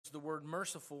the word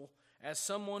merciful as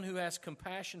someone who has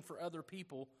compassion for other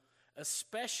people,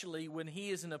 especially when he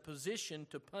is in a position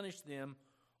to punish them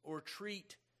or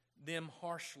treat them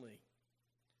harshly.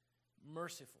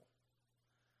 Merciful.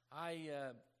 I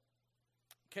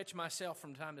catch myself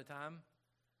from time to time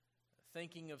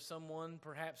thinking of someone,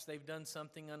 perhaps they've done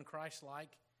something unchristlike,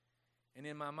 and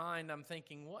in my mind I'm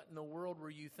thinking, what in the world were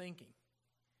you thinking?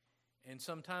 And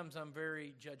sometimes I'm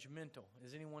very judgmental.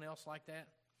 Is anyone else like that?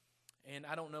 And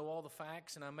I don't know all the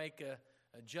facts, and I make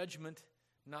a judgment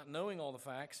not knowing all the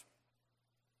facts.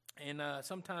 And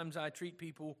sometimes I treat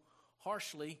people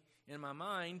harshly in my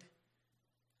mind,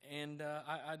 and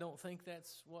I don't think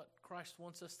that's what Christ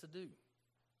wants us to do.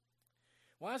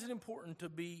 Why is it important to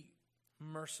be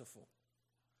merciful?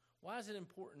 Why is it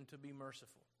important to be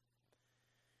merciful?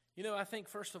 You know, I think,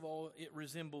 first of all, it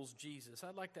resembles Jesus.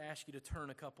 I'd like to ask you to turn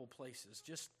a couple places,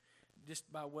 just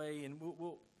by way, and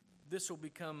this will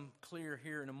become clear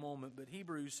here in a moment, but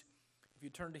Hebrews, if you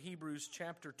turn to Hebrews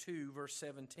chapter 2, verse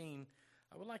 17,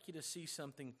 I would like you to see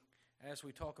something as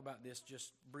we talk about this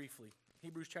just briefly.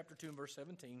 Hebrews chapter 2 and verse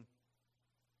 17.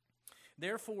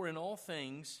 Therefore, in all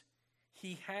things,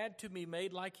 he had to be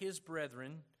made like his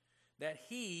brethren, that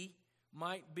he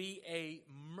might be a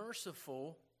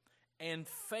merciful and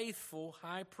faithful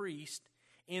high priest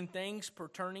in things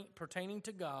pertaining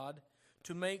to God,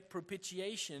 to make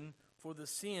propitiation for the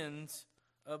sins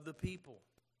of the people.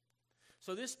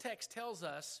 So this text tells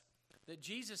us that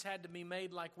Jesus had to be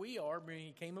made like we are when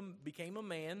he became a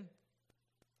man,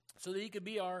 so that he could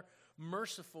be our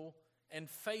merciful and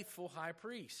faithful high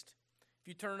priest. If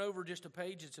you turn over just a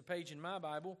page, it's a page in my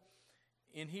Bible,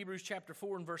 in Hebrews chapter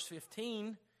 4 and verse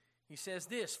 15, he says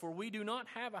this, for we do not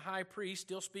have a high priest,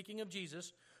 still speaking of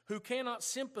Jesus, who cannot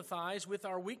sympathize with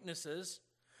our weaknesses,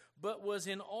 but was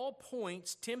in all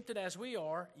points tempted as we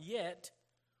are, yet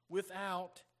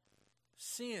without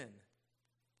sin.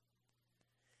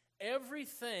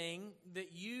 Everything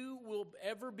that you will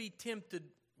ever be tempted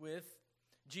with,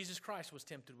 Jesus Christ was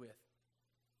tempted with.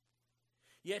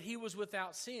 Yet he was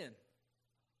without sin.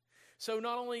 So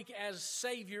not only as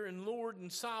Savior and Lord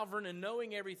and Sovereign and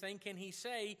knowing everything can he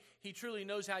say he truly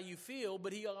knows how you feel,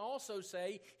 but he'll also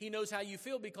say he knows how you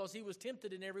feel because he was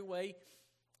tempted in every way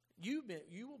you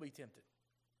will be tempted.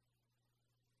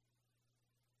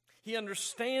 He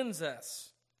understands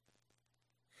us.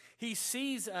 He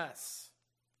sees us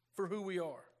for who we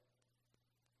are.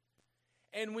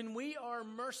 And when we are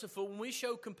merciful, when we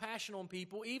show compassion on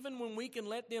people, even when we can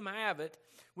let them have it,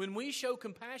 when we show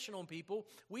compassion on people,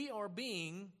 we are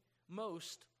being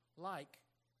most like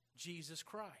Jesus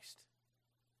Christ.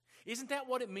 Isn't that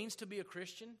what it means to be a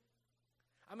Christian?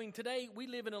 I mean, today we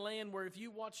live in a land where if you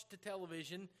watch the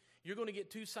television, you're going to get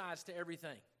two sides to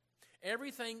everything.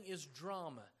 Everything is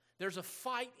drama. There's a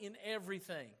fight in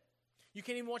everything. You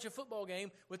can't even watch a football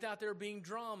game without there being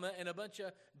drama and a bunch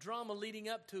of drama leading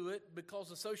up to it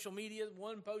because of social media,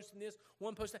 one posting this,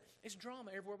 one posting that. It's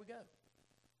drama everywhere we go.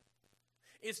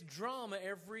 It's drama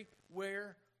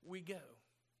everywhere we go.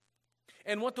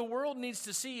 And what the world needs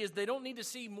to see is they don't need to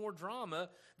see more drama.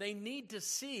 They need to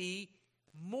see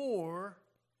more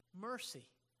mercy.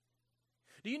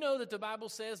 Do you know that the Bible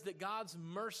says that God's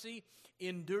mercy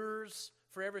endures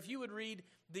forever? If you would read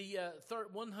the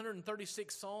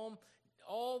 136th Psalm,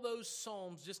 all those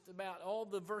Psalms, just about all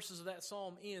the verses of that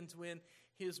Psalm ends when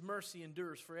His mercy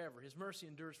endures forever. His mercy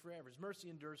endures forever. His mercy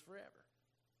endures forever.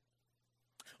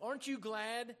 Aren't you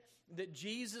glad that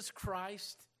Jesus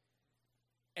Christ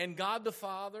and God the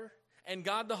Father and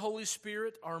God the Holy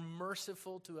Spirit are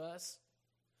merciful to us?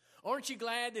 Aren't you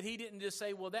glad that He didn't just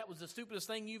say, well, that was the stupidest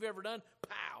thing you've ever done?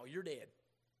 Pow, you're dead.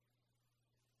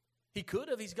 He could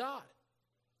have. He's God.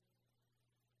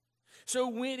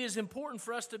 So it is important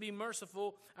for us to be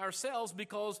merciful ourselves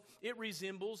because it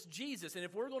resembles Jesus. And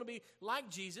if we're going to be like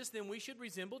Jesus, then we should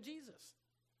resemble Jesus.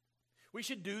 We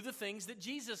should do the things that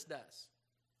Jesus does.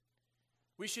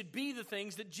 We should be the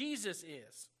things that Jesus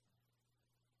is.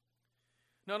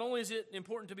 Not only is it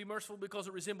important to be merciful because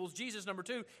it resembles Jesus, number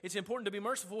two, it's important to be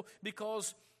merciful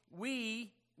because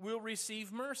we will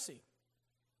receive mercy.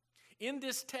 In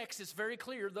this text, it's very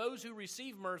clear those who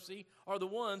receive mercy are the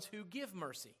ones who give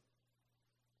mercy.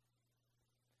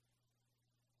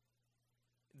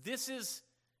 This is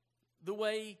the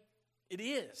way it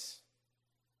is.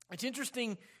 It's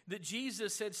interesting that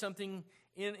Jesus said something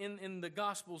in the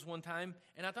Gospels one time,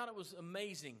 and I thought it was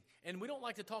amazing. And we don't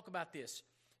like to talk about this.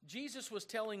 Jesus was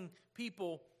telling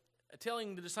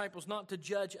the disciples not to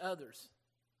judge others.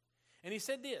 And He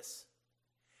said this,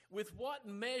 with what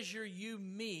measure you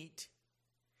meet,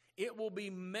 it will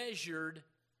be measured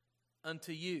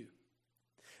unto you.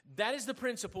 That is the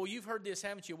principle. You've heard this,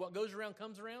 haven't you? What goes around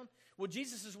comes around. Well,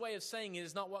 Jesus' way of saying it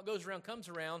is not what goes around comes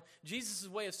around. Jesus'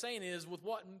 way of saying it is with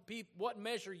what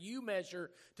measure you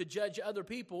measure to judge other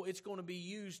people, it's going to be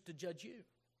used to judge you.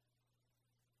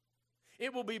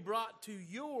 It will be brought to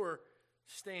your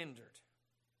standard.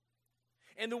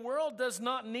 And the world does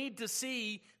not need to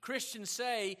see Christians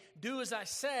say, do as I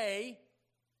say,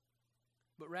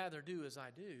 but rather do as I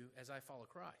do, as I follow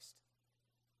Christ.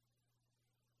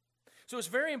 So it's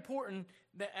very important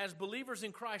that as believers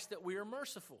in Christ that we are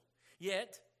merciful.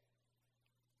 Yet,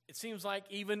 it seems like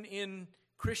even in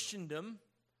Christendom,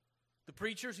 the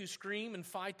preachers who scream and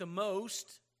fight the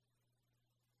most,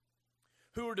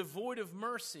 who are devoid of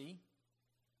mercy,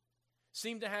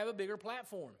 seem to have a bigger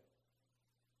platform.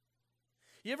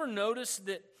 You ever notice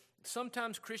that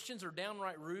sometimes Christians are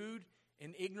downright rude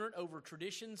and ignorant over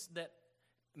traditions that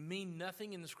mean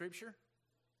nothing in the Scripture?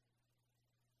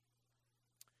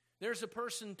 There's a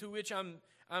person to which I've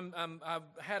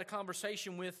had a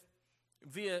conversation with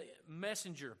via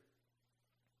Messenger.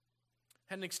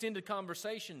 Had an extended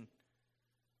conversation.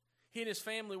 He and his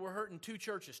family were hurting two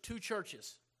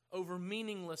churches over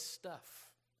meaningless stuff.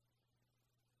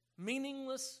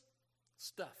 Meaningless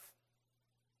stuff.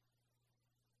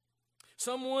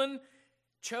 Someone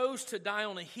chose to die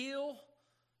on a hill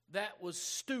that was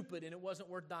stupid and it wasn't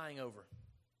worth dying over.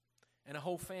 And a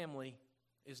whole family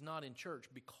is not in church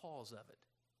because of it.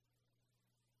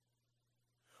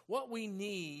 What we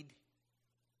need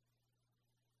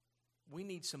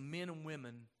some men and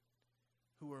women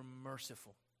who are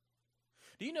merciful.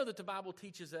 Do you know that the Bible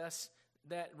teaches us,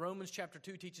 that Romans chapter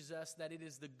 2 teaches us that it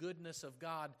is the goodness of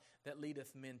God that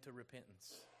leadeth men to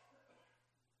repentance?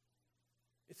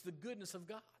 It's the goodness of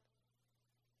God.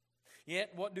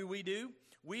 Yet, what do?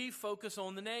 We focus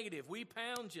on the negative. We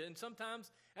pound you. And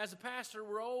sometimes, as a pastor,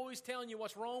 we're always telling you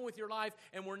what's wrong with your life,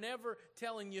 and we're never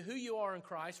telling you who you are in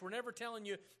Christ. We're never telling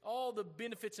you all the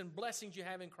benefits and blessings you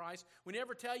have in Christ. We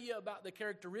never tell you about the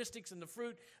characteristics and the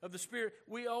fruit of the Spirit.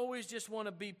 We always just want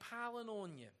to be piling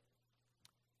on you.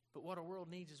 But what our world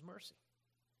needs is mercy.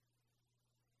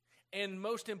 And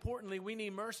most importantly, we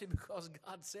need mercy because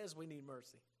God says we need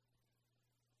mercy.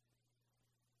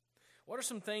 What are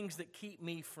some things that keep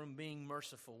me from being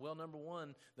merciful? Well, number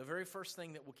one, the very first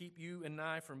thing that will keep you and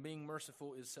I from being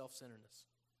merciful is self-centeredness.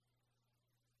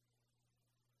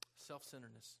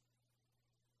 Self-centeredness.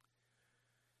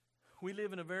 We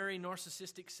live in a very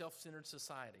narcissistic, self-centered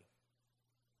society.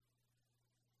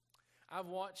 I've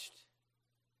watched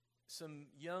some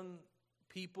young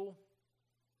people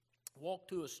walk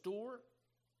to a store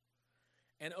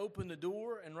and open the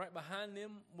door, and right behind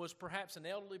them was perhaps an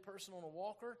elderly person on a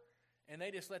walker, and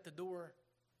they just let the door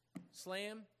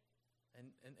slam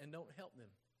and don't help them.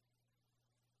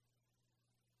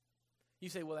 You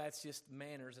say, well, that's just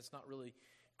manners. That's not really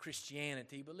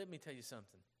Christianity. But let me tell you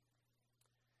something.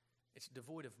 It's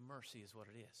devoid of mercy is what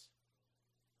it is.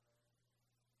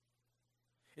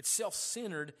 It's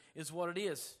self-centered is what it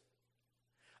is.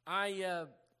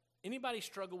 Anybody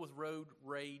struggle with road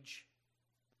rage?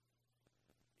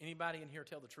 Anybody in here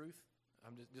tell the truth?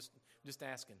 I'm just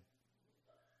asking.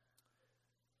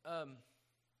 I'll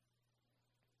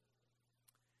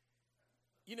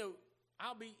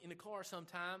be in the car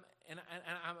sometime, and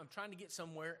I'm trying to get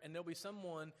somewhere, and there'll be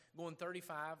someone going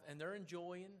 35, and they're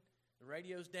enjoying. The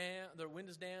radio's down, their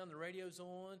window's down, the radio's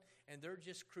on, and they're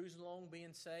just cruising along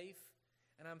being safe.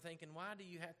 And I'm thinking, why do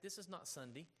you have, this is not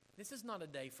Sunday. This is not a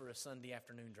day for a Sunday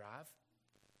afternoon drive.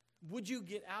 Would you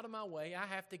get out of my way? I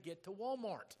have to get to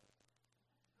Walmart.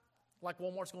 Like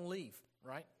Walmart's going to leave,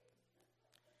 right?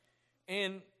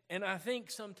 And I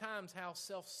think sometimes how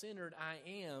self-centered I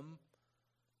am,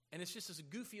 and it's just as a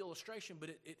goofy illustration,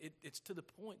 but it's to the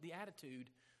point, the attitude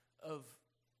of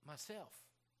myself.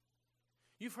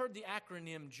 You've heard the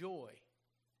acronym JOY.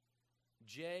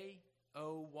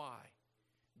 J-O-Y.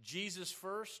 Jesus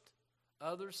first,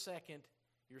 others second,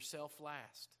 yourself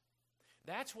last.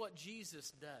 That's what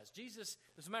Jesus does. Jesus,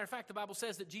 as a matter of fact, the Bible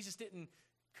says that Jesus didn't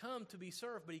come to be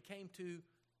served, but he came to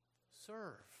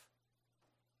serve.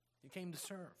 He came to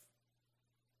serve.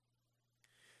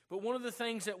 But one of the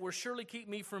things that will surely keep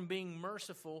me from being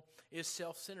merciful is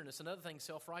self-centeredness. Another thing,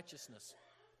 self-righteousness.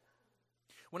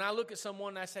 When I look at someone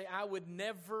and I say, I would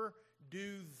never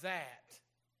do that,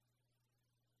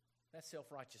 that's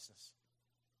self-righteousness.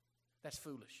 That's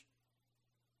foolish.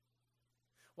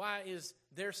 Why is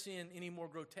their sin any more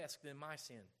grotesque than my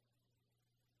sin?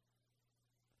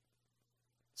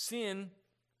 Sin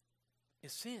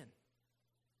is sin.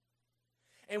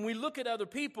 And we look at other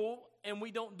people and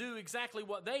we don't do exactly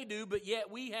what they do, but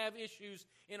yet we have issues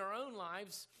in our own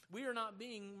lives. We are not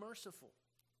being merciful.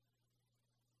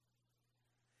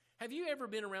 Have you ever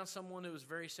been around someone who was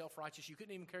very self-righteous? You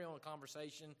couldn't even carry on a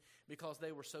conversation because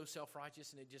they were so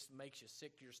self-righteous, and it just makes you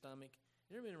sick to your stomach.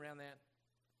 You ever been around that?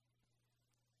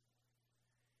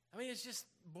 I mean, it's just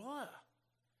blah.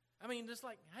 I mean, just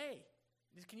like, hey,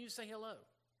 can you say hello?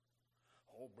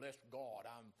 Oh, bless God,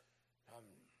 I'm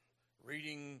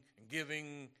reading and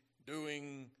giving,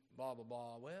 doing, blah, blah,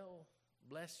 blah. Well,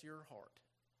 bless your heart.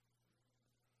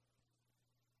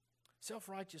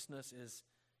 Self-righteousness is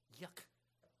yuck.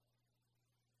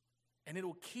 And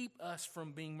it'll keep us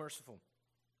from being merciful.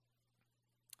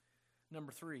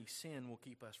 Number 3, sin will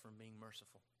keep us from being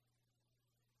merciful.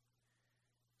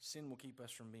 Sin will keep us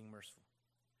from being merciful.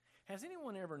 Has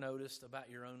anyone ever noticed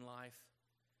about your own life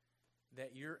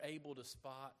that you're able to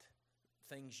spot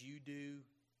things you do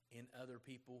in other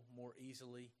people more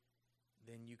easily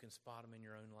than you can spot them in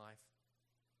your own life?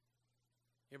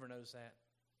 You ever notice that?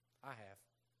 I have.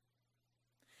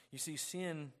 You see,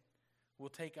 sin will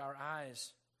take our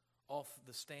eyes off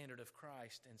the standard of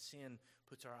Christ, and sin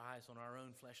puts our eyes on our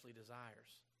own fleshly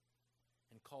desires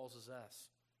and causes us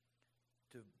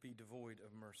to be devoid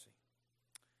of mercy.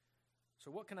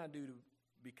 So what can I do to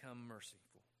become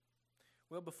merciful?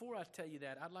 Well, before I tell you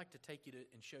that, I'd like to take you to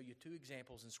and show you 2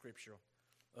 examples in Scripture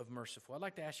of merciful. I'd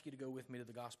like to ask you to go with me to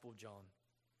the Gospel of John.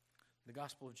 The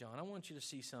Gospel of John. I want you to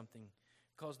see something,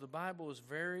 because the Bible is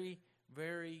very,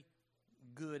 very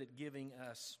good at giving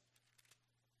us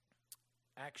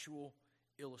actual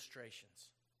illustrations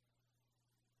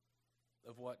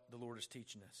of what the Lord is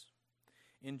teaching us.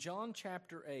 In John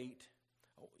chapter 8,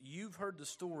 you've heard the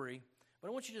story, but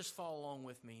I want you to just follow along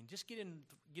with me and just get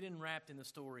in wrapped in the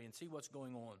story and see what's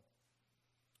going on.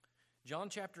 John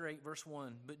chapter 8, verse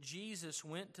 1, "But Jesus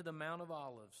went to the Mount of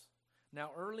Olives.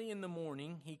 Now early in the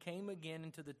morning he came again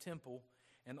into the temple,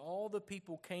 and all the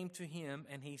people came to him,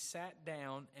 and he sat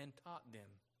down and taught them.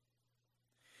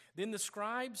 Then the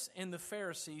scribes and the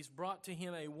Pharisees brought to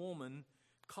him a woman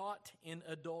caught in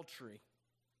adultery.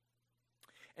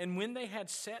 And when they had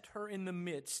set her in the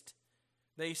midst,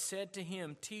 they said to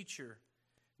him, 'Teacher,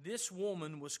 this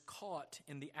woman was caught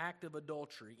in the act of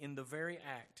adultery,'" in the very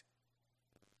act.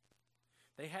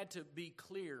 They had to be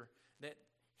clear that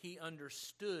he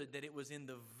understood that it was in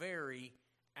the very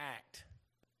act.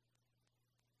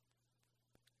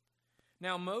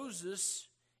 "Now Moses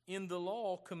in the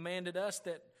law commanded us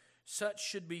that such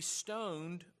should be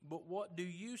stoned, but what do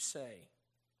you say?"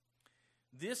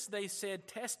 This they said,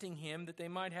 testing him, that they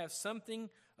might have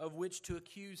something of which to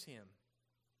accuse him.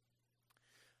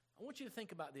 I want you to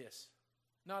think about this.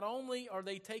 Not only are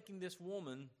they taking this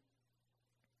woman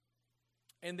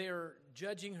and they're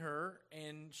judging her,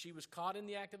 and she was caught in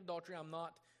the act of adultery. I'm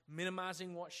not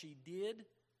minimizing what she did.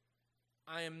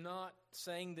 I am not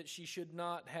saying that she should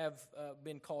not have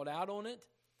been called out on it.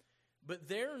 But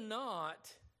they're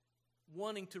not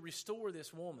wanting to restore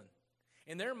this woman.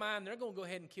 In their mind, they're going to go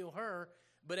ahead and kill her,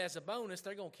 but as a bonus,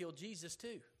 they're going to kill Jesus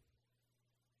too.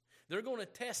 They're going to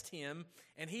test him,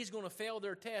 and he's going to fail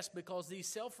their test because these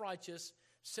self-righteous,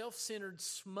 self-centered,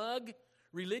 smug,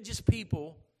 religious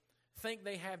people think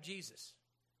they have Jesus.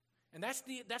 And that's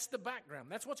the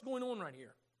background. That's what's going on right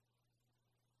here.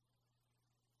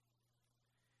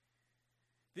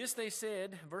 This they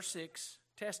said, verse 6,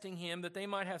 testing him, that they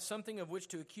might have something of which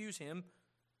to accuse him.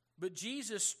 But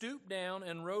Jesus stooped down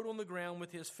and wrote on the ground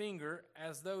with his finger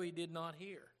as though he did not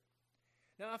hear.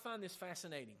 Now I find this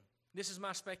fascinating. This is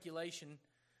my speculation,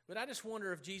 but I just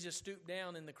wonder if Jesus stooped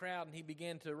down in the crowd and he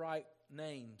began to write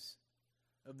names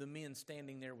of the men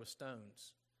standing there with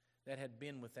stones that had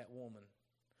been with that woman,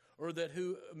 or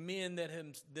men that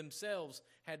themselves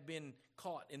had been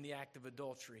caught in the act of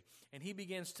adultery. And he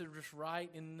begins to just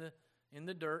write in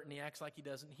the dirt, and he acts like he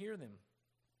doesn't hear them.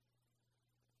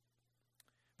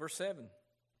 Verse 7.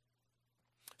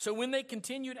 So when they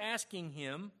continued asking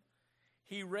him,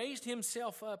 he raised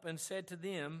himself up and said to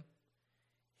them,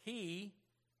 "He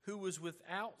who was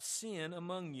without sin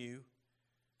among you,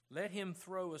 let him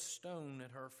throw a stone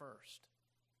at her first."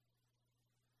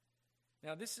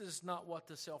 Now, this is not what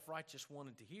the self-righteous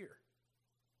wanted to hear.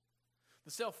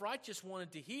 The self-righteous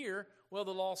wanted to hear, well,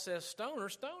 the law says stone her,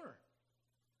 stone her.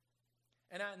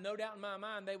 And no doubt in my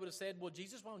mind, they would have said, well,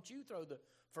 Jesus, why don't you throw the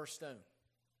first stone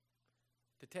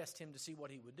to test him to see what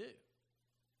he would do?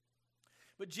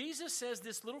 But Jesus says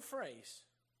this little phrase,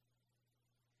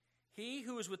 "He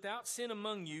who is without sin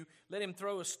among you, let him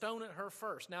throw a stone at her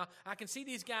first." Now, I can see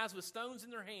these guys with stones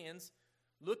in their hands,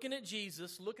 looking at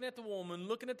Jesus, looking at the woman,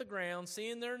 looking at the ground,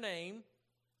 seeing their name,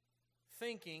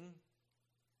 thinking,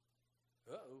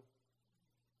 uh-oh.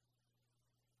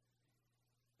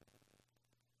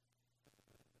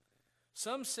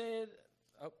 Some said,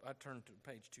 I turned to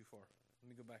page too far. Let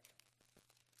me go back.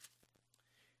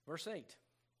 Verse 8.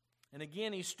 And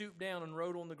again he stooped down and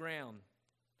wrote on the ground.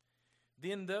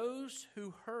 Then those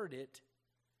who heard it,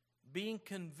 being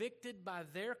convicted by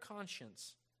their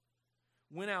conscience,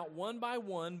 went out one by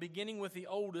one, beginning with the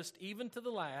oldest, even to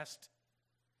the last.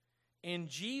 And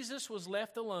Jesus was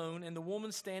left alone, and the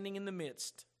woman standing in the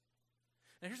midst.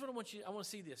 Now here's what I want to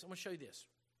see this. I want to show you this.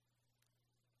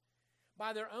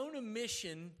 By their own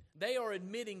admission, they are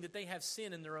admitting that they have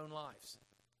sin in their own lives.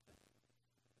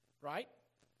 Right?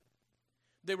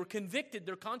 They were convicted.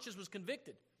 Their conscience was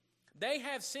convicted. They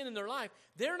have sin in their life.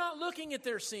 They're not looking at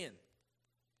their sin.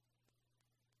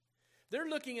 They're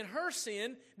looking at her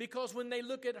sin because when they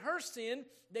look at her sin,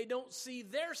 they don't see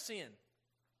their sin.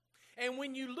 And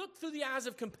when you look through the eyes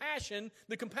of compassion,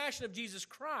 the compassion of Jesus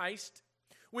Christ,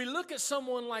 we look at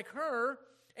someone like her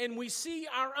and we see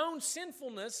our own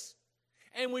sinfulness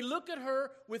and we look at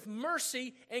her with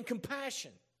mercy and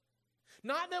compassion.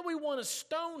 Not that we want to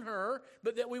stone her,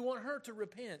 but that we want her to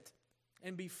repent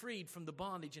and be freed from the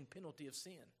bondage and penalty of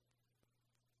sin.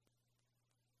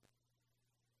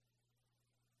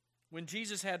 When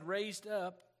Jesus had raised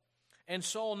up and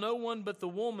saw no one but the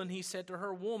woman, he said to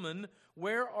her, Woman,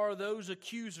 where are those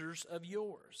accusers of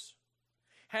yours?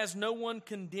 Has no one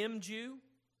condemned you?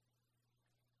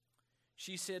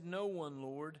 She said, No one,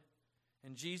 Lord.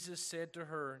 And Jesus said to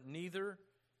her, Neither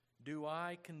do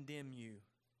I condemn you.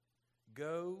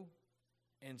 Go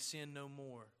and sin no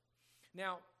more.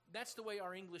 Now, that's the way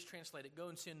our English translate it, go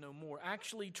and sin no more.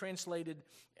 Actually translated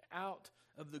out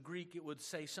of the Greek, it would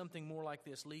say something more like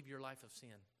this: leave your life of sin.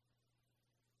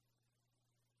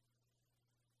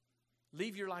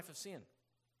 Leave your life of sin.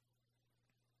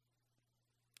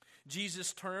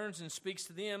 Jesus turns and speaks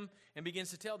to them and begins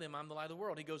to tell them, I'm the light of the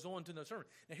world. He goes on to the sermon.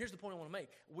 Now here's the point I want to make.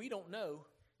 We don't know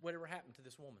whatever happened to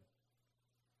this woman.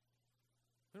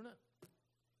 We don't know.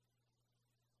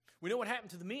 We know what happened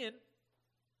to the men.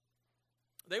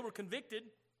 They were convicted.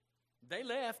 They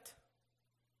left.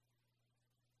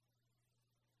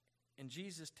 And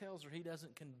Jesus tells her he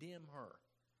doesn't condemn her.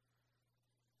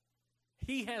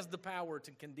 He has the power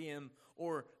to condemn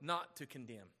or not to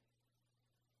condemn.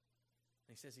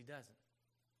 He says he doesn't.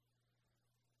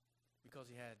 Because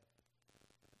he had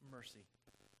mercy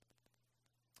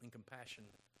and compassion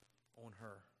on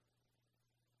her.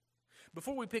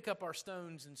 Before we pick up our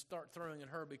stones and start throwing at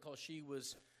her because she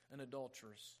was an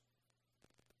adulteress,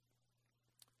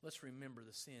 let's remember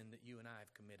the sin that you and I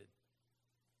have committed.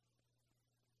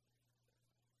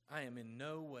 I am in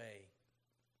no way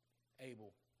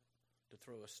able to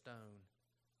throw a stone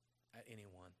at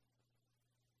anyone.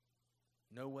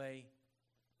 No way,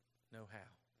 no how.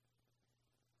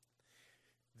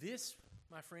 This,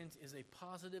 my friends, is a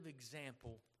positive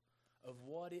example of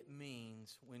what it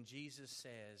means when Jesus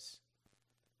says,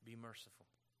 be merciful.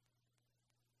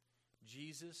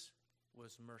 Jesus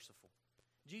was merciful.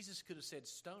 Jesus could have said,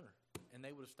 stone her, and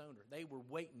they would have stoned her. They were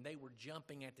waiting. They were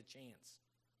jumping at the chance.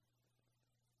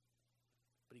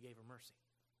 But he gave her mercy.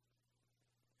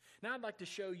 Now I'd like to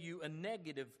show you a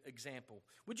negative example.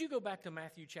 Would you go back to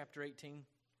Matthew chapter 18?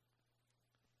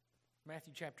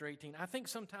 Matthew chapter 18. I think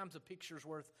sometimes a picture's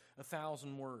worth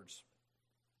 1,000 words.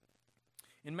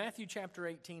 In Matthew chapter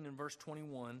 18 and verse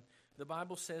 21, the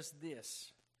Bible says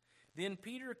this: Then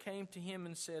Peter came to him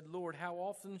and said, Lord, how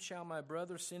often shall my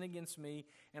brother sin against me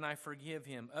and I forgive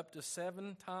him? Up to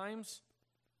 7 times?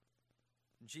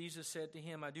 Jesus said to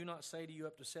him, I do not say to you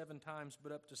up to 7 times,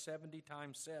 but up to 70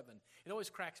 times 7. It always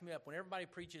cracks me up. When everybody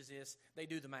preaches this, they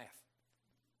do the math.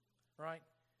 Right?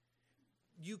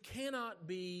 You cannot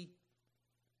be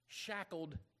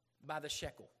shackled by the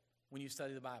shekel when you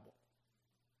study the Bible.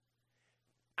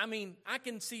 I mean, I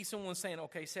can see someone saying,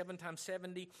 okay, 7 times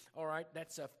 70, all right,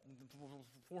 that's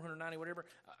 490, whatever.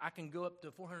 I can go up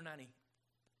to 490.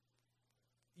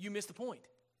 You missed the point.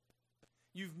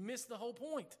 You've missed the whole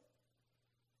point.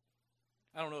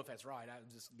 I don't know if that's right. I'm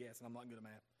just guessing. I'm not good at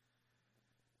math.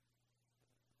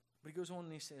 But he goes on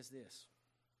and he says this.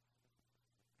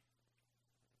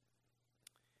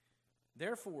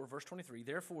 Therefore, verse 23,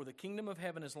 Therefore the kingdom of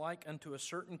heaven is like unto a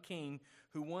certain king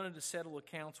who wanted to settle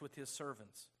accounts with his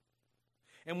servants.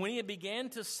 And when he had began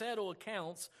to settle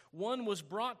accounts, one was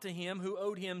brought to him who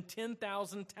owed him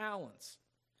 10,000 talents.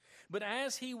 But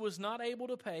as he was not able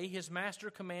to pay, his master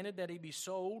commanded that he be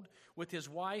sold with his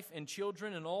wife and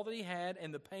children and all that he had,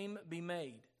 and the payment be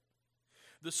made.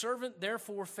 The servant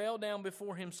therefore fell down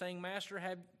before him, saying, Master,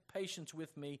 have patience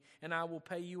with me, and I will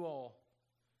pay you all.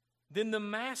 Then the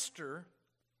master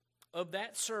of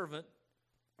that servant,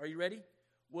 are you ready,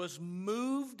 was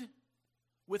moved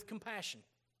with compassion.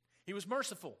 He was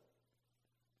merciful.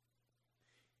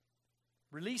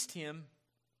 Released him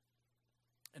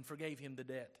and forgave him the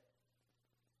debt.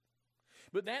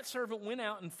 But that servant went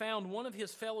out and found one of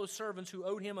his fellow servants who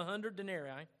owed him 100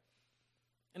 denarii.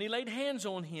 And he laid hands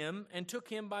on him and took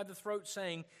him by the throat,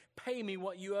 saying, "Pay me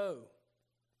what you owe."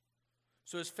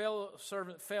 So his fellow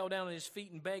servant fell down at his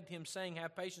feet and begged him, saying,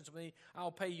 "Have patience with me,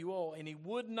 I'll pay you all." And he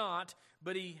would not,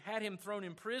 but he had him thrown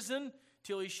in prison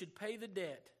till he should pay the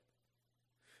debt.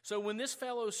 So when this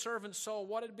fellow servant saw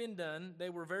what had been done, they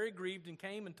were very grieved and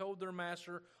came and told their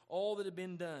master all that had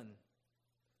been done.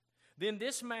 Then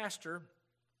this master,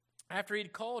 after he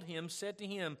had called him, said to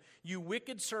him, "You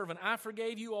wicked servant, I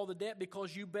forgave you all the debt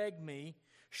because you begged me.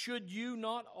 Should you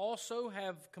not also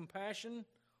have compassion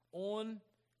on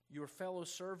your fellow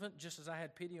servant, just as I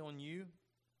had pity on you?"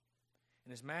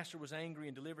 And his master was angry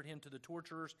and delivered him to the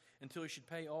torturers until he should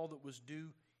pay all that was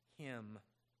due him.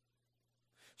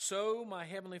 So my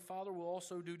heavenly Father will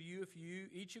also do to you if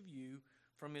each of you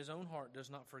from his own heart does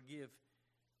not forgive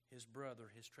his brother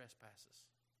his trespasses.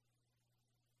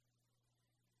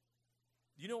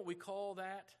 You know what we call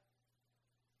that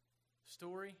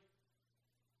story?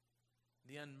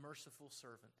 The unmerciful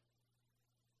servant.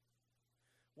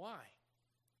 Why?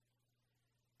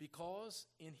 Because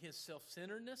in his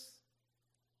self-centeredness,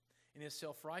 in his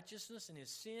self-righteousness, in his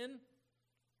sin,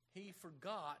 he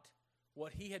forgot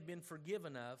what he had been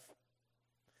forgiven of,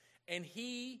 and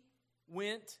he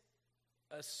went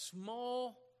a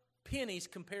small pennies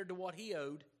compared to what he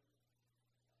owed.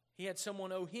 He had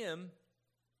someone owe him,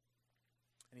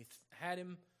 and he had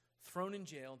him thrown in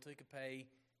jail until he could pay.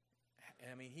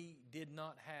 I mean, he did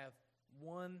not have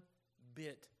one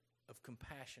bit of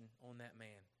compassion on that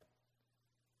man.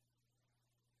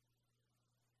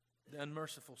 The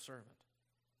unmerciful servant.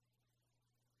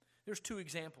 There's two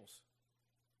examples.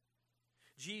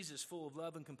 Jesus, full of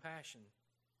love and compassion.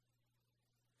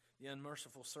 The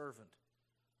unmerciful servant,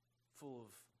 full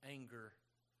of anger,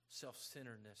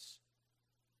 self-centeredness,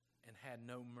 and had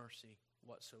no mercy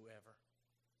whatsoever.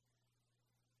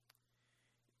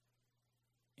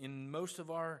 In most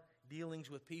of our dealings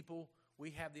with people,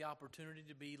 we have the opportunity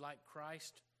to be like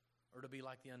Christ or to be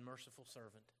like the unmerciful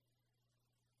servant.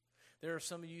 There are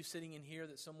some of you sitting in here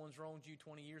that someone's wronged you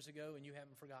 20 years ago and you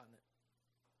haven't forgotten it.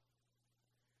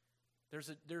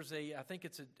 I think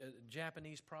it's a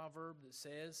Japanese proverb that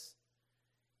says,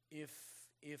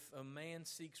 if a man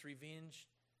seeks revenge,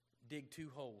 dig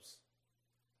 2 holes.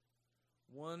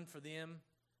 One for them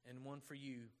and one for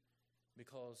you,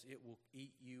 because it will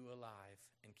eat you alive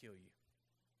and kill you.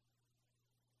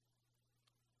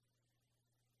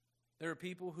 There are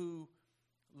people who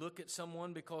look at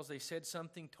someone because they said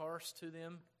something terse to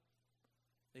them.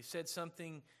 They said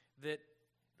something that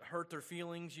hurt their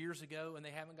feelings years ago and they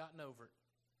haven't gotten over it.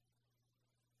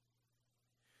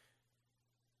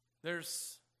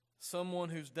 There's someone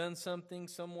who's done something,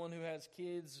 someone who has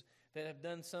kids that have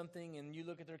done something, and you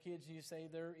look at their kids and you say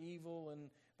they're evil and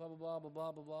blah, blah, blah, blah,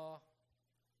 blah, blah, blah.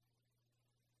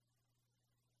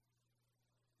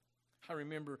 I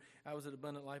remember I was at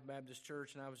Abundant Life Baptist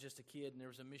Church and I was just a kid, and there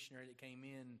was a missionary that came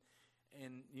in,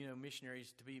 and you know,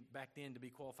 missionaries, to be back then, to be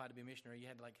qualified to be a missionary, you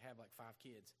had to have 5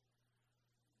 kids.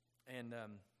 And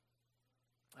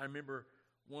I remember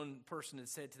one person had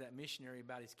said to that missionary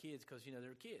about his kids, because you know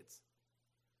they're kids.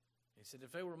 He said,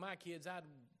 "If they were my kids, I'd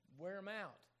wear them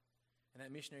out." And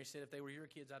that missionary said, "If they were your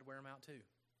kids, I'd wear them out too."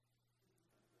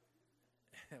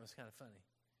 That was kind of funny.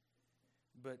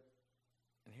 But,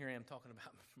 and here I am talking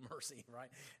about mercy,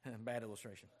 right? Bad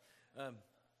illustration.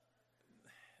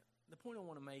 The point I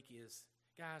want to make is,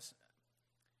 guys,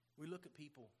 we look at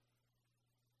people,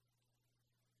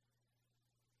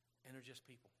 and they're just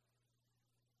people.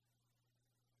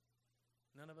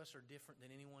 None of us are different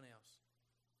than anyone else.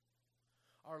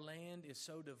 Our land is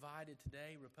so divided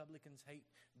today. Republicans hate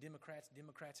Democrats.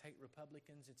 Democrats hate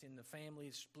Republicans. It's in the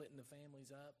families, splitting the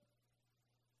families up.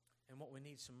 And what we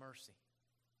need is some mercy.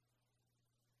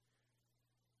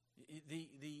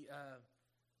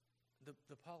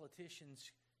 The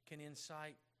politicians can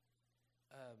incite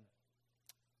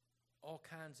all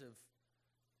kinds of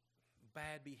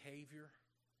bad behavior,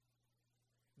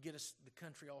 get us, the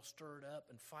country, all stirred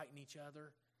up and fighting each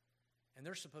other. And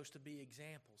they're supposed to be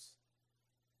examples.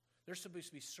 They're supposed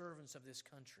to be servants of this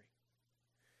country.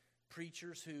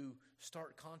 Preachers who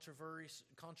start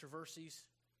controversies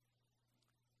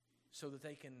so that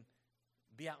they can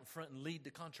be out in front and lead the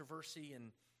controversy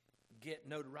and get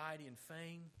notoriety and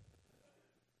fame.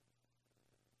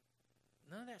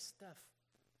 None of that stuff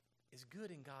is good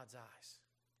in God's eyes.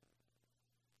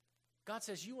 God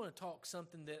says, you want to talk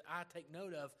something that I take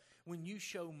note of when you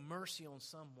show mercy on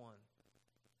someone.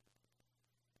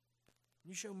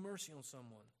 You show mercy on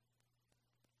someone.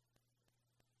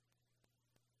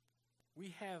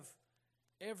 We have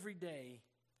every day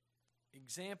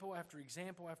example after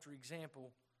example after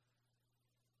example,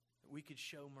 that we could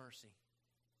show mercy.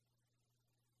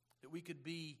 That we could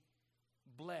be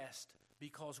blessed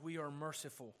because we are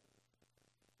merciful.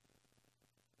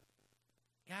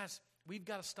 Guys, we've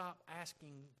got to stop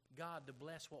asking God to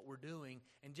bless what we're doing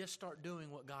and just start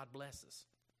doing what God blesses.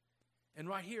 And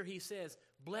right here he says,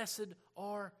 blessed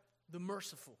are the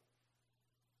merciful.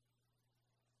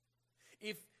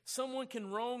 If someone can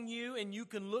wrong you and you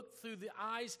can look through the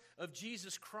eyes of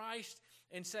Jesus Christ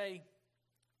and say,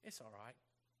 it's all right.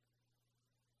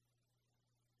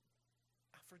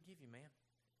 I forgive you, man.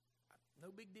 No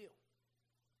big deal.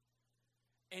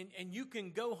 And you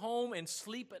can go home and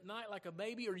sleep at night like a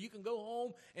baby, or you can go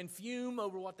home and fume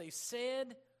over what they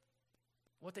said.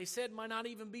 What they said might not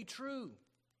even be true.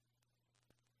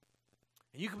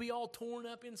 And you can be all torn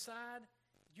up inside.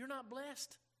 You're not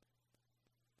blessed.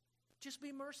 Just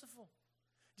be merciful.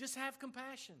 Just have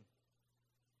compassion.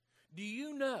 Do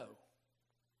you know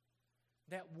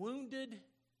that wounded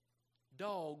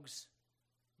dogs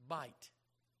bite?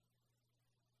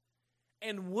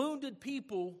 And wounded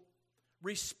people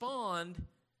respond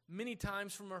many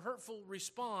times from a hurtful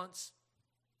response.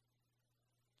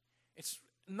 It's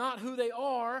not who they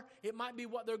are. It might be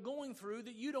what they're going through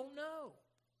that you don't know,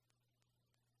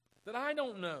 that I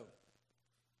don't know.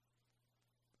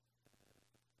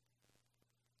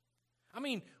 I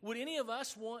mean, would any of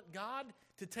us want God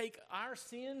to take our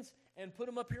sins and put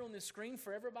them up here on this screen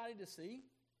for everybody to see?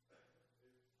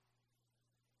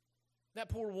 That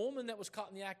poor woman that was caught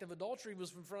in the act of adultery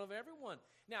was in front of everyone.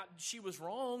 Now, she was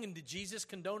wrong, and did Jesus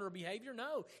condone her behavior?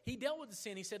 No. He dealt with the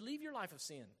sin. He said, leave your life of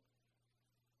sin.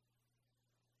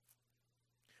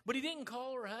 But he didn't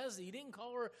call her hussy. He didn't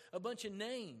call her a bunch of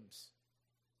names.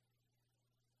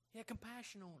 He had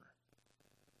compassion on her.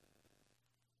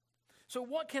 So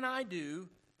what can I do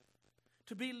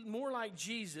to be more like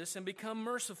Jesus and become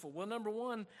merciful? Well, number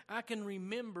one, I can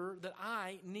remember that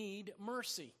I need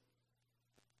mercy.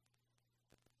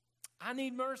 I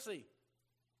need mercy.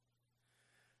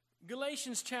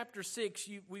 Galatians chapter 6,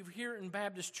 we've heard it in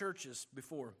Baptist churches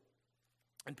before.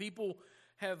 And people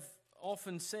have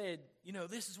often said,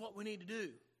 this is what we need to do.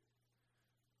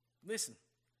 Listen,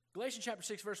 Galatians chapter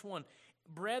 6, verse 1.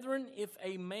 Brethren, if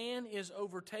a man is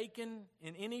overtaken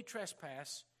in any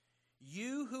trespass,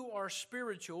 you who are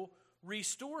spiritual,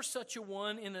 restore such a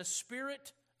one in a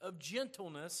spirit of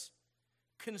gentleness,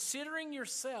 considering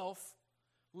yourself,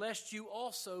 lest you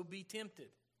also be tempted.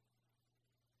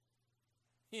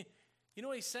 You know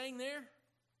what he's saying there?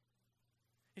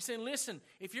 He's saying, listen,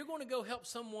 if you're going to go help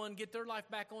someone get their life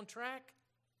back on track,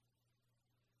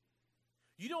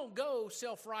 you don't go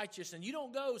self-righteous and you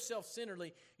don't go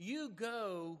self-centeredly. You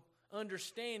go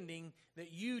understanding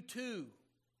that you too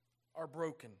are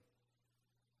broken.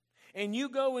 And you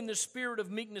go in the spirit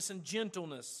of meekness and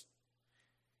gentleness,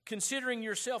 considering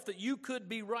yourself that you could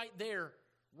be right there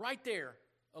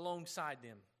alongside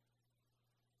them.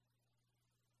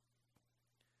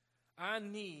 I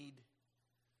need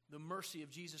the mercy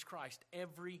of Jesus Christ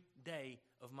every day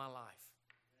of my life.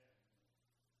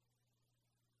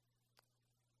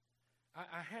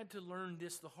 I had to learn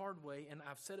this the hard way, and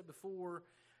I've said it before.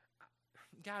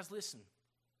 Guys, listen.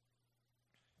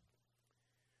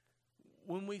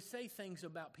 When we say things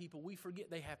about people, we forget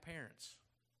they have parents.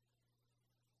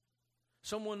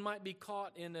 Someone might be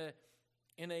caught in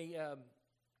a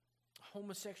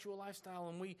homosexual lifestyle,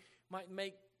 and we might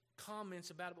make comments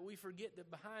about it, but we forget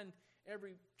that behind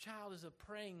every child is a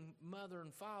praying mother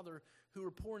and father who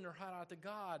are pouring their heart out to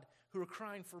God, who are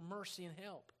crying for mercy and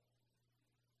help.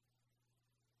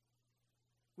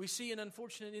 We see an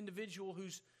unfortunate individual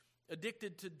who's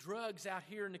addicted to drugs out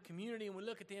here in the community, and we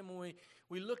look at them and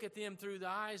we look at them through the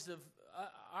eyes of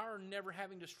our never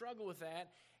having to struggle with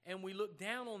that, and we look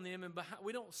down on them, and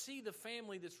we don't see the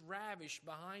family that's ravished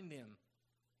behind them.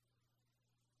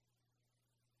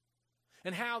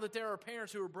 And how that there are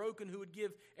parents who are broken who would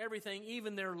give everything,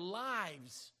 even their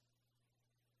lives,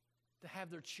 to have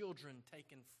their children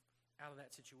taken out of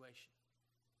that situation.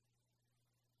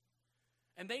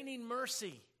 And they need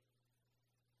mercy.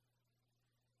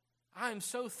 I am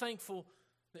so thankful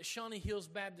that Shawnee Hills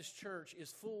Baptist Church is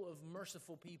full of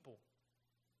merciful people.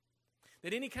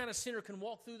 That any kind of sinner can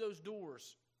walk through those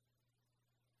doors,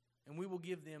 and we will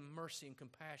give them mercy and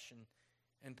compassion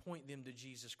and point them to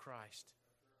Jesus Christ.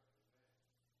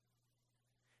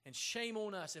 And shame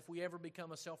on us if we ever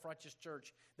become a self-righteous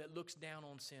church that looks down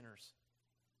on sinners,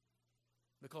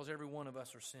 because every one of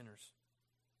us are sinners.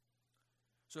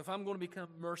 So if I'm going to become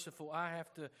merciful, I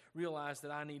have to realize that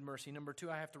I need mercy. Number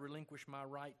two, I have to relinquish my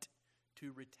right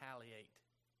to retaliate.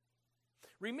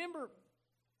 Remember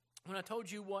when I told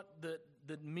you what the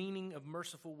the meaning of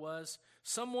merciful was?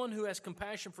 Someone who has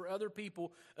compassion for other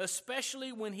people,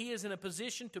 especially when he is in a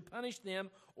position to punish them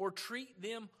or treat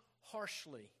them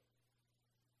harshly.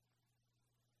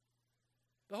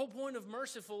 The whole point of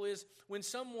merciful is when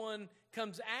someone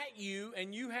comes at you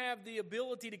and you have the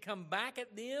ability to come back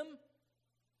at them,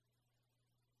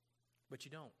 but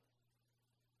you don't.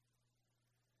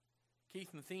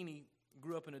 Keith Matheny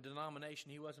grew up in a denomination.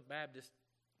 He wasn't Baptist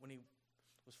when he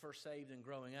was first saved and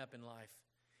growing up in life.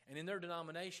 And in their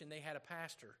denomination, they had a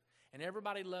pastor. And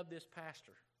everybody loved this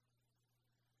pastor.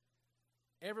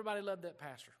 Everybody loved that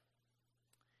pastor.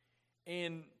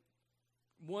 And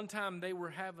one time they were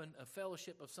having a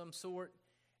fellowship of some sort,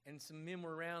 and some men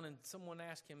were around, and someone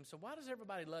asked him, so why does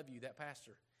everybody love you, that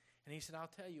pastor? And he said, I'll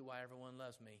tell you why everyone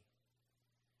loves me.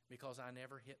 Because I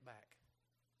never hit back.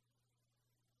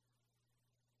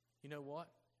 You know what?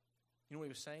 You know what he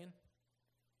was saying?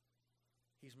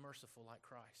 He's merciful like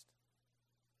Christ.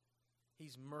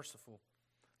 He's merciful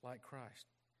like Christ.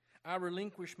 I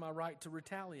relinquish my right to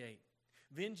retaliate.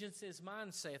 Vengeance is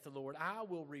mine, saith the Lord. I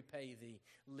will repay thee.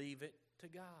 Leave it to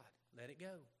God. Let it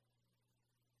go.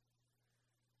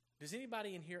 Does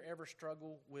anybody in here ever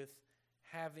struggle with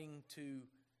having to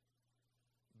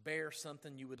bear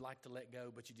something you would like to let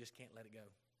go, but you just can't let it go?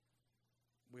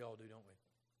 We all do, don't we?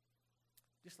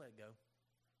 Just let it go.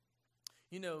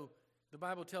 You know, the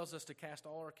Bible tells us to cast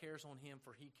all our cares on Him,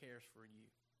 for He cares for you.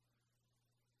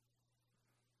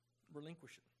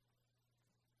 Relinquish it.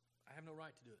 I have no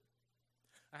right to do it.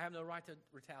 I have no right to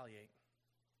retaliate.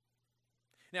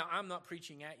 Now, I'm not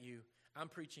preaching at you. I'm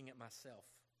preaching at myself.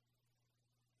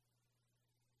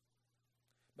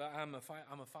 But I'm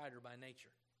a fighter by nature.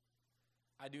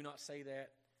 I do not say that.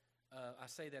 I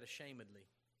say that ashamedly.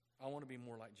 I want to be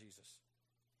more like Jesus.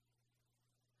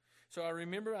 So I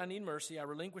remember I need mercy. I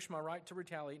relinquish my right to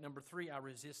retaliate. Number 3, I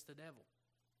resist the devil.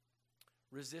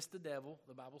 Resist the devil,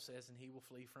 the Bible says, and he will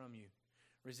flee from you.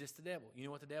 Resist the devil. You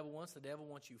know what the devil wants? The devil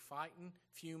wants you fighting,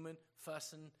 fuming,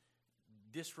 fussing,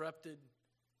 disrupted.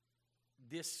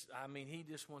 He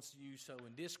just wants you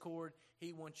sowing discord.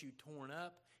 He wants you torn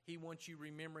up. He wants you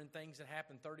remembering things that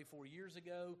happened 34 years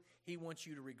ago. He wants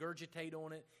you to regurgitate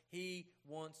on it. He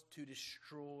wants to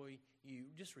destroy you.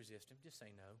 Just resist him. Just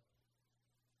say no.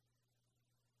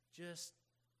 Just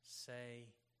say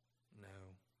no.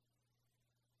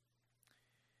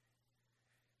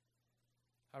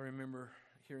 I remember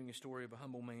hearing a story of a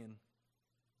humble man.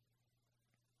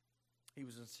 He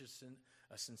was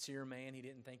a sincere man. He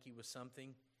didn't think he was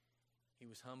something. He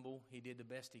was humble. He did the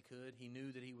best he could. He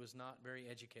knew that he was not very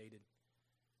educated.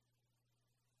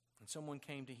 And someone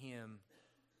came to him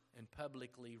and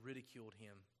publicly ridiculed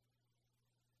him.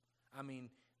 I mean,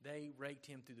 they raked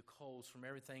him through the coals from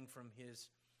everything from his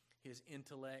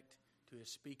intellect to his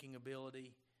speaking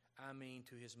ability,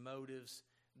 to his motives.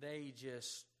 They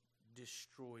just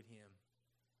destroyed him.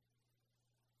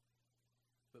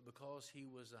 But because he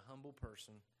was a humble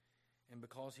person and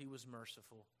because he was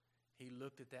merciful, he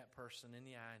looked at that person in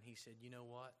the eye and he said, you know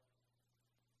what?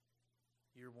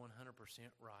 You're 100%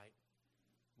 right.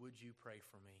 Would you pray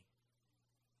for me?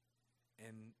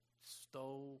 And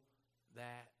stole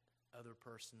that other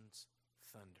person's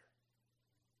thunder.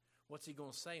 What's he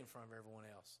going to say in front of everyone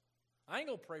else? I ain't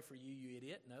going to pray for you, you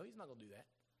idiot. No, he's not going to do that.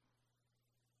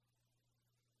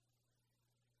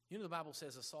 You know the Bible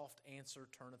says a soft answer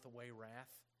turneth away wrath.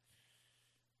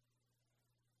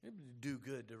 It would do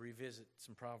good to revisit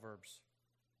some Proverbs.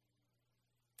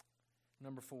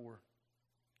 Number 4.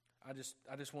 I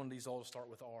just wanted these all to start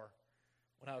with R.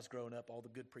 When I was growing up, all the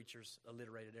good preachers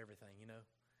alliterated everything, you know.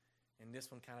 And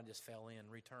this one kind of just fell in,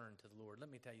 return to the Lord.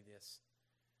 Let me tell you this.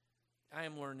 I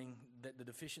am learning that the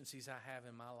deficiencies I have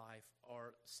in my life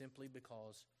are simply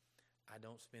because I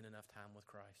don't spend enough time with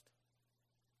Christ.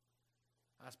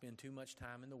 I spend too much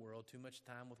time in the world, too much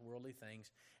time with worldly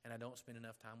things, and I don't spend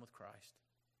enough time with Christ.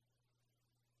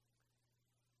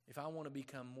 If I want to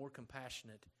become more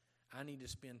compassionate, I need to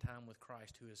spend time with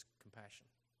Christ, who is compassion.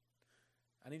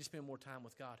 I need to spend more time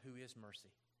with God, who is mercy.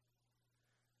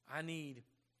 I need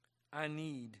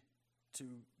to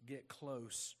get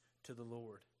close to the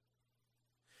Lord.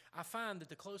 I find that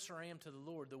the closer I am to the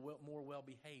Lord, the more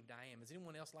well-behaved I am. Is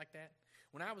anyone else like that?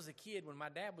 When I was a kid, when my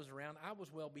dad was around, I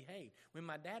was well-behaved. When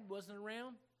my dad wasn't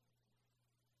around,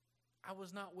 I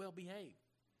was not well-behaved.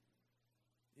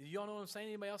 Y'all know what I'm saying?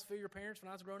 Anybody else fear your parents? When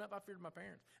I was growing up, I feared my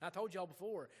parents. I told y'all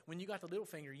before, when you got the little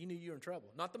finger, you knew you were in trouble.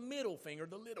 Not the middle finger,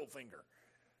 the little finger.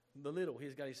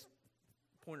 He's got his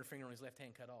pointer finger on his left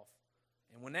hand cut off.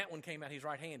 And when that one came out, he's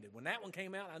right-handed. When that one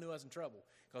came out, I knew I was in trouble.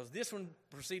 Because this one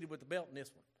proceeded with the belt and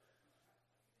this one.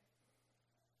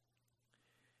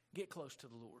 Get close to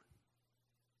the Lord.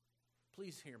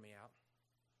 Please hear me out.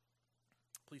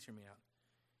 Please hear me out.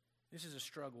 This is a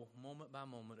struggle, moment by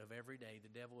moment, of every day.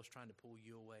 The devil is trying to pull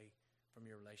you away from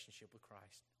your relationship with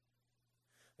Christ.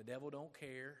 The devil don't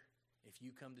care if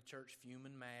you come to church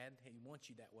fuming mad. He wants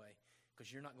you that way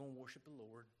because you're not going to worship the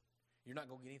Lord. You're not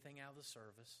going to get anything out of the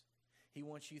service. He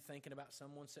wants you thinking about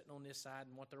someone sitting on this side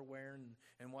and what they're wearing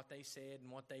and what they said and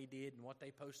what they did and what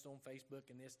they posted on Facebook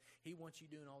and this. He wants you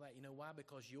doing all that. You know why?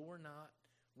 Because you're not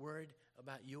worried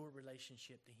about your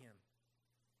relationship to Him.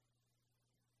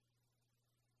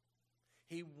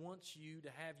 He wants you to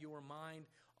have your mind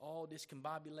all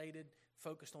discombobulated,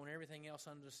 focused on everything else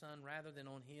under the sun rather than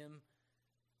on Him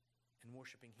and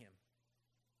worshiping Him.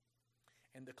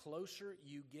 And the closer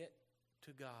you get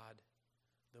to God,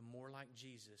 the more like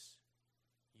Jesus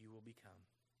you will become.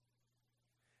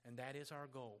 And that is our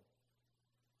goal.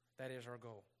 That is our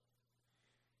goal.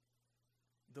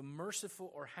 The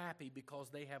merciful are happy because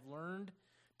they have learned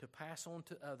to pass on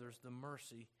to others the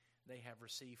mercy they have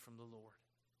received from the Lord.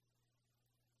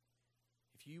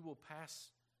 If you will pass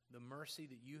the mercy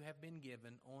that you have been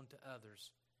given on to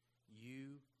others,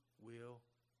 you will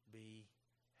be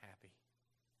happy.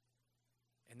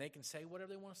 And they can say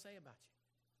whatever they want to say about you.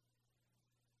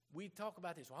 We talk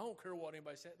about this. Well, I don't care what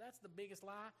anybody says. That's the biggest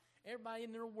lie. Everybody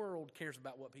in their world cares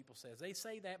about what people say. They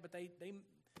say that, but they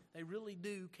really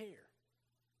do care.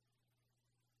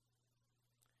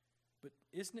 But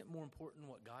isn't it more important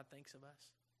what God thinks of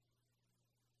us?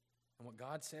 And what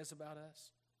God says about us?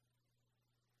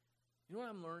 You know what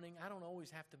I'm learning? I don't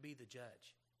always have to be the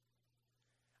judge.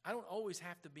 I don't always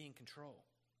have to be in control.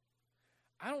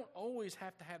 I don't always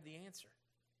have to have the answer.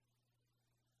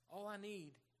 All I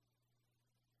need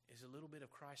is a little bit of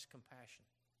Christ's compassion.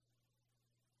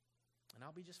 And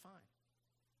I'll be just fine.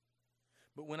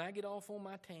 But when I get off on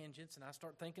my tangents and I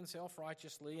start thinking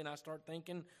self-righteously and I start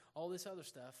thinking all this other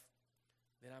stuff,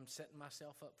 then I'm setting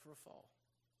myself up for a fall.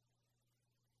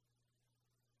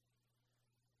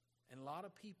 And a lot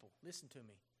of people, listen to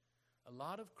me, a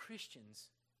lot of Christians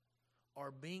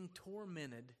are being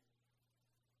tormented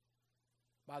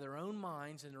by their own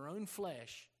minds and their own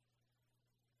flesh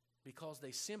because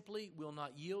they simply will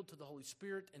not yield to the Holy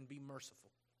Spirit and be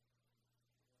merciful.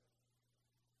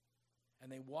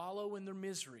 And they wallow in their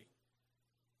misery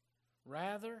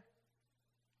rather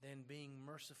than being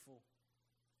merciful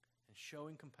and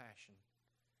showing compassion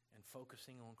and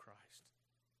focusing on Christ.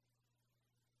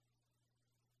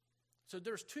 So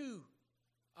there's two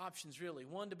options really.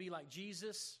 One, to be like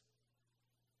Jesus,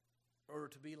 or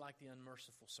to be like the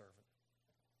unmerciful servant.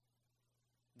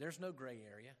 There's no gray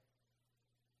area.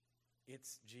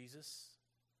 It's Jesus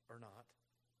or not.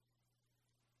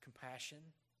 Compassion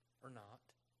or not.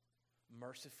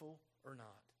 Merciful or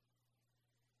not.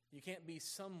 You can't be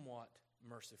somewhat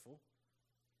merciful.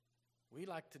 We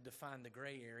like to define the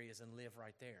gray areas and live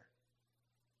right there.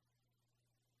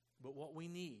 But what we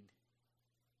need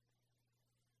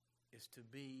is to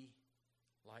be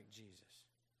like Jesus.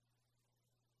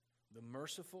 The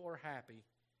merciful are happy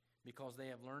because they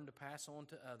have learned to pass on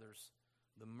to others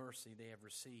the mercy they have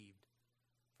received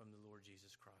from the Lord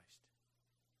Jesus Christ.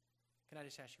 Can I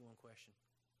just ask you one question?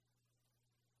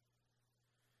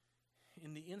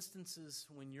 In the instances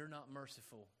when you're not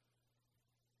merciful,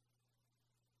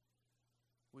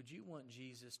 would you want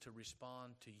Jesus to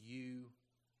respond to you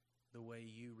the way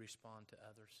you respond to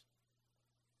others?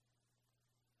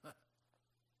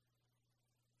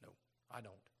 No, I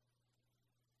don't.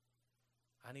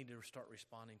 I need to start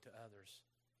responding to others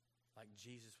like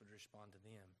Jesus would respond to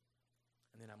them,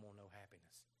 and then I'm going to know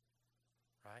happiness.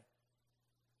 Right?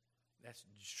 That's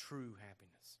true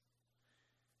happiness.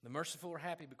 The merciful are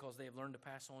happy because they have learned to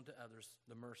pass on to others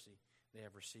the mercy they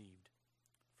have received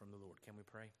from the Lord. Can we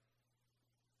pray?